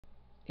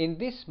In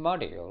this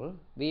module,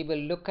 we will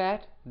look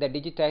at the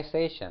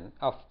digitization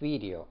of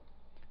video.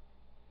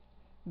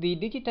 The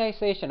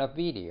digitization of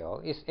video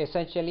is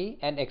essentially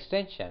an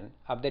extension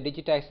of the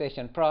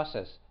digitization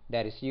process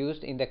that is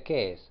used in the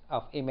case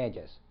of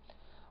images.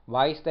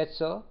 Why is that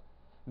so?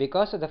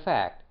 Because of the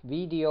fact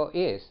video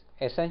is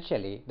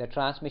essentially the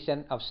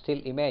transmission of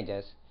still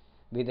images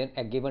within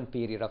a given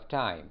period of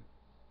time.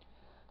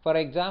 For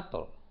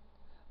example,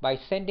 by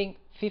sending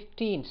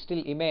 15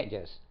 still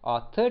images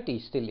or 30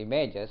 still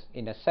images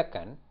in a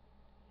second,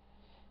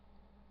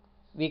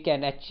 we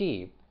can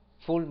achieve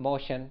full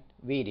motion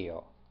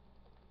video.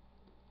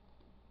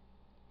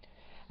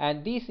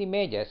 And these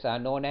images are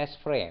known as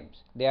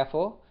frames.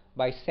 Therefore,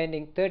 by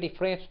sending 30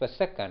 frames per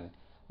second,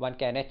 one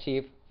can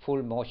achieve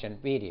full motion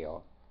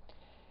video.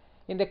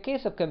 In the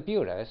case of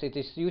computers, it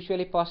is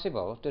usually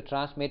possible to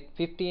transmit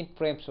 15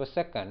 frames per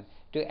second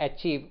to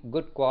achieve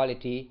good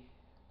quality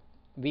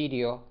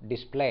video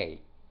display.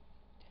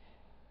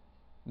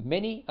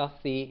 Many of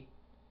the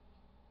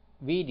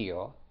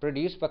video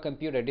produced for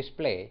computer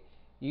display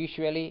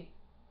usually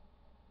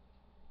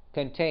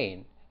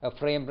contain a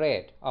frame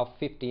rate of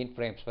 15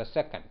 frames per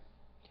second.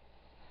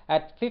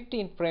 At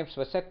 15 frames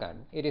per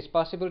second, it is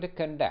possible to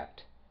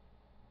conduct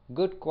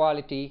good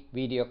quality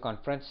video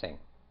conferencing.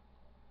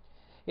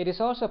 It is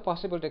also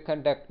possible to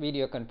conduct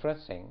video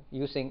conferencing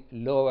using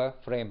lower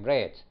frame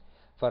rates.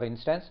 For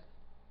instance,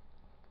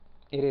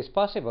 it is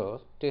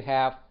possible to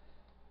have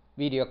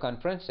video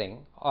conferencing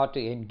or to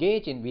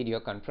engage in video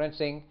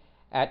conferencing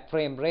at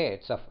frame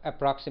rates of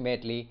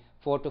approximately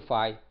 4 to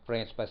 5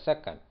 frames per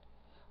second.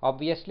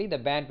 Obviously, the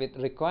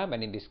bandwidth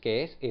requirement in this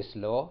case is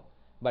low,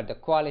 but the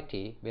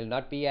quality will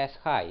not be as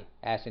high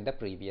as in the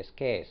previous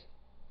case.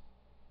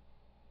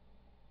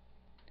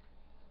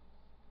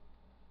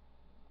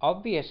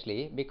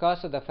 Obviously,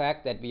 because of the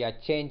fact that we are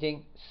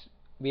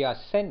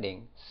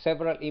sending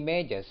several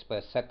images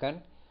per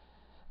second,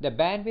 the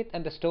bandwidth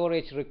and the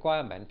storage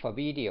requirement for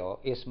video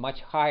is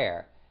much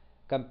higher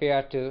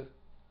compared to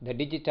the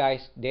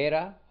digitized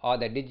data or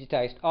the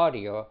digitized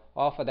audio,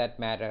 or for that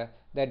matter,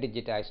 the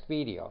digitized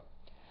video.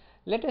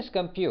 Let us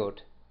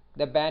compute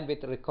the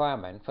bandwidth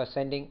requirement for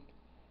sending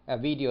a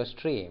video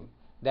stream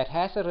that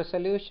has a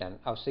resolution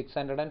of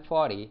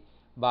 640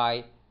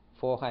 by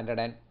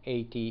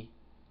 480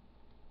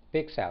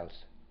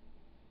 pixels.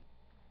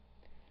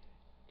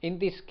 In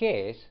this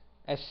case,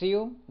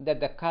 assume that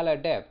the color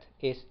depth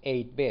is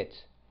 8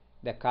 bits.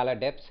 The color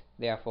depth,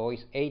 therefore,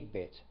 is 8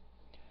 bits.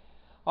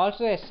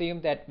 Also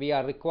assume that we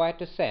are required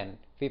to send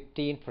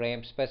 15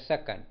 frames per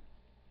second.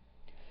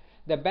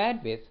 The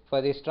bandwidth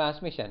for this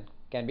transmission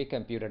can be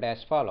computed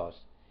as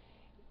follows.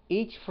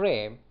 Each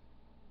frame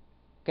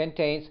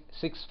contains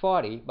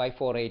 640 by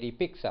 480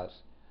 pixels.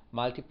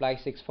 Multiply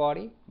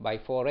 640 by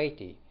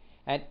 480,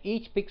 and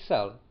each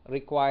pixel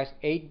requires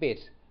 8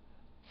 bits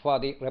for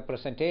the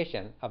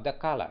representation of the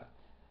color.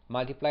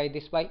 Multiply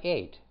this by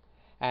 8,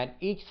 and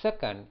each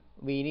second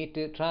we need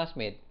to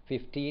transmit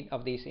 15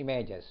 of these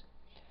images.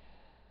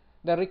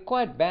 The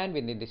required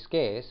bandwidth in this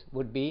case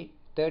would be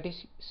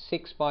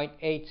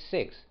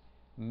 36.86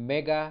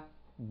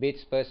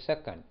 megabits per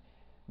second,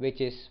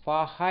 which is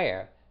far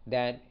higher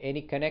than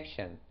any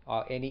connection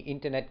or any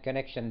internet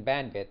connection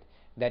bandwidth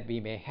that we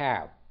may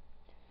have.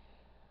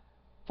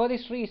 For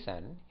this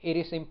reason, it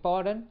is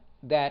important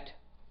that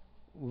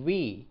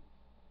we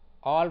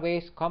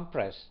always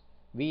compress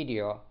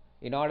video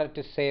in order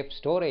to save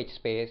storage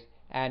space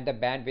and the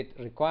bandwidth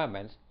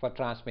requirements for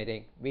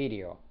transmitting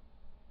video.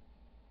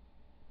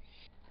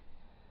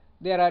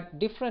 There are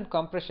different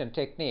compression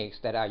techniques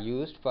that are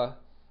used for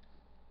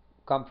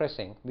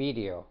compressing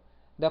video.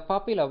 The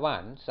popular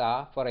ones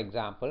are, for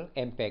example,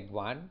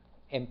 MPEG-1,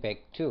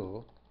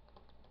 MPEG-2,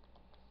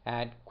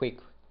 and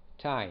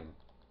QuickTime.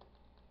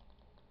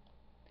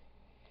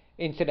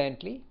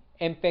 Incidentally,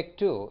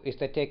 MPEG-2 is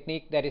the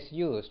technique that is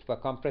used for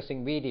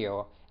compressing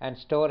video and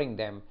storing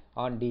them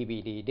on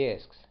DVD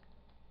discs.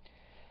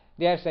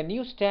 There is a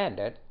new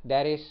standard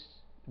that is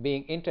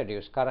being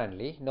introduced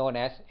currently, known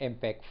as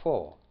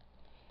MPEG-4.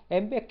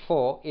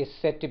 MPEG-4 is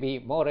said to be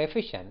more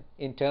efficient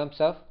in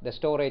terms of the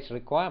storage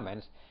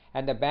requirements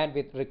and the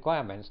bandwidth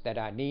requirements that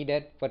are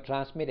needed for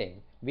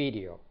transmitting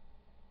video.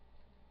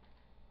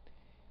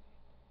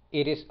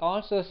 It is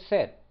also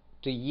said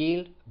to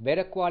yield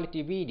better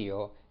quality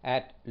video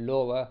at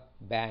lower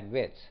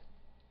bandwidths.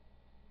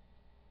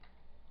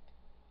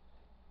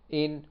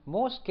 In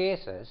most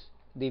cases,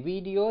 the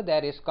video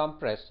that is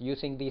compressed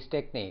using these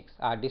techniques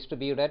are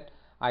distributed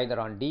either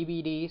on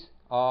DVDs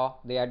or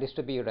they are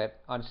distributed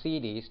on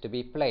CDs to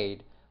be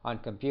played on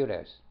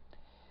computers.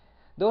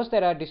 Those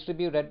that are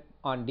distributed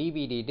on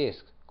DVD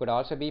discs could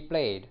also be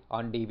played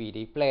on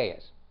DVD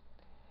players.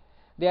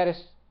 There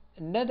is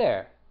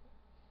another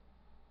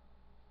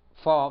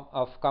form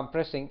of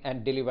compressing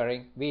and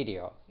delivering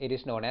video. It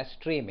is known as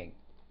streaming.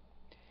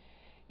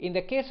 In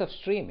the case of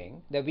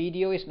streaming, the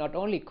video is not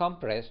only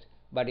compressed,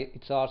 but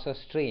it's also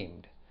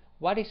streamed.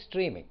 What is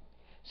streaming?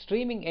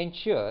 Streaming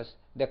ensures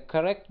the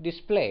correct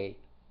display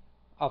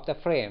of the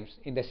frames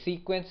in the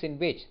sequence in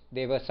which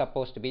they were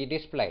supposed to be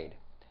displayed.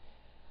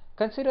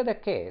 Consider the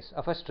case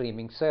of a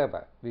streaming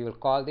server. We will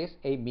call this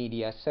a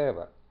media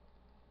server.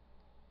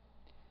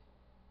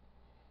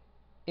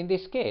 In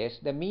this case,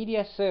 the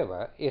media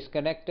server is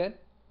connected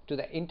to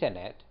the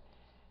internet,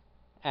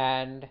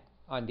 and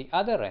on the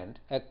other end,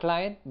 a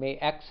client may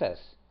access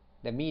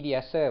the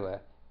media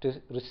server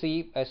to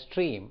receive a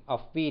stream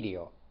of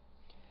video.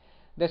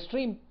 The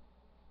stream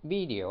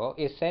video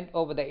is sent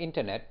over the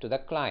internet to the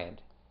client.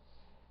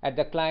 At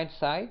the client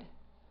side,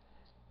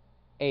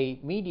 a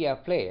media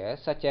player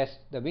such as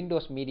the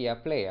Windows Media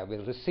Player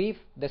will receive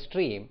the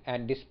stream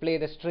and display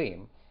the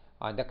stream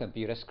on the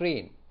computer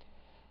screen.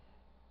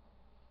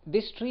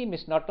 This stream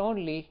is not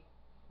only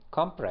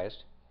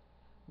compressed,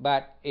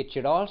 but it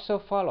should also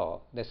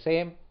follow the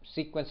same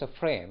sequence of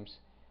frames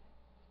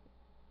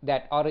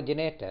that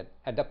originated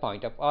at the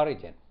point of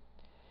origin.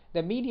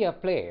 The media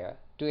player,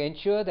 to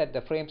ensure that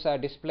the frames are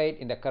displayed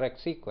in the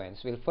correct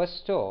sequence, will first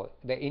store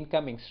the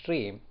incoming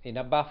stream in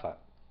a buffer.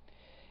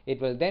 It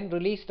will then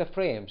release the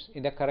frames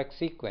in the correct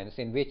sequence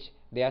in which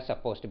they are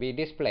supposed to be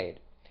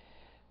displayed.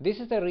 This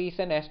is the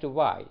reason as to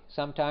why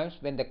sometimes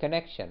when the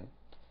connection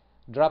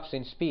drops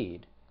in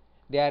speed,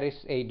 there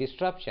is a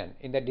disruption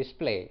in the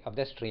display of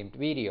the streamed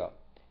video.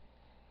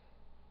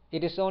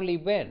 It is only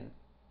when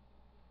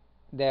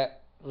the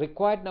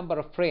required number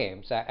of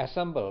frames are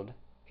assembled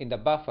in the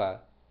buffer,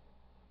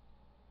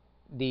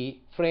 the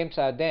frames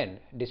are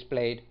then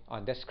displayed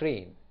on the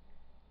screen.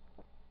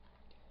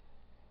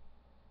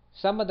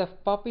 Some of the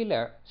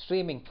popular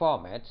streaming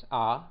formats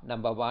are: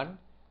 number 1,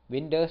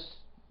 Windows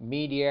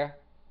Media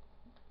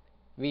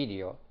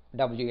Video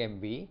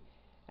WMV,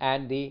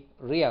 and the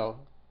Real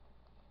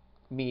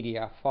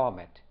Media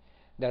format.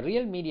 The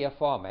Real Media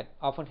format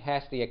often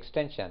has the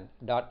extension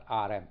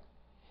 .rm,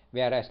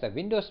 whereas the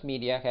Windows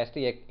Media has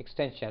the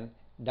extension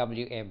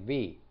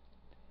WMV.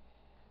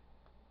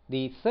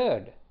 The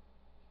third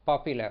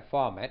popular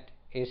format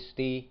is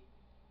the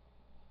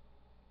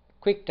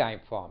QuickTime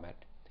format.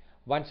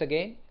 Once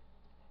again,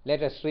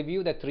 let us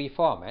review the three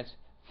formats.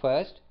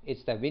 First,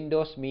 it's the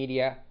Windows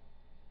Media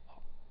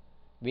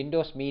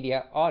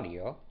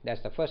Audio.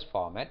 That's the first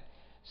format.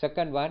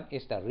 Second one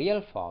is the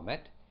Real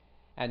format,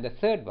 and the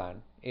third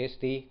one is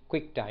the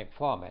QuickTime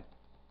format.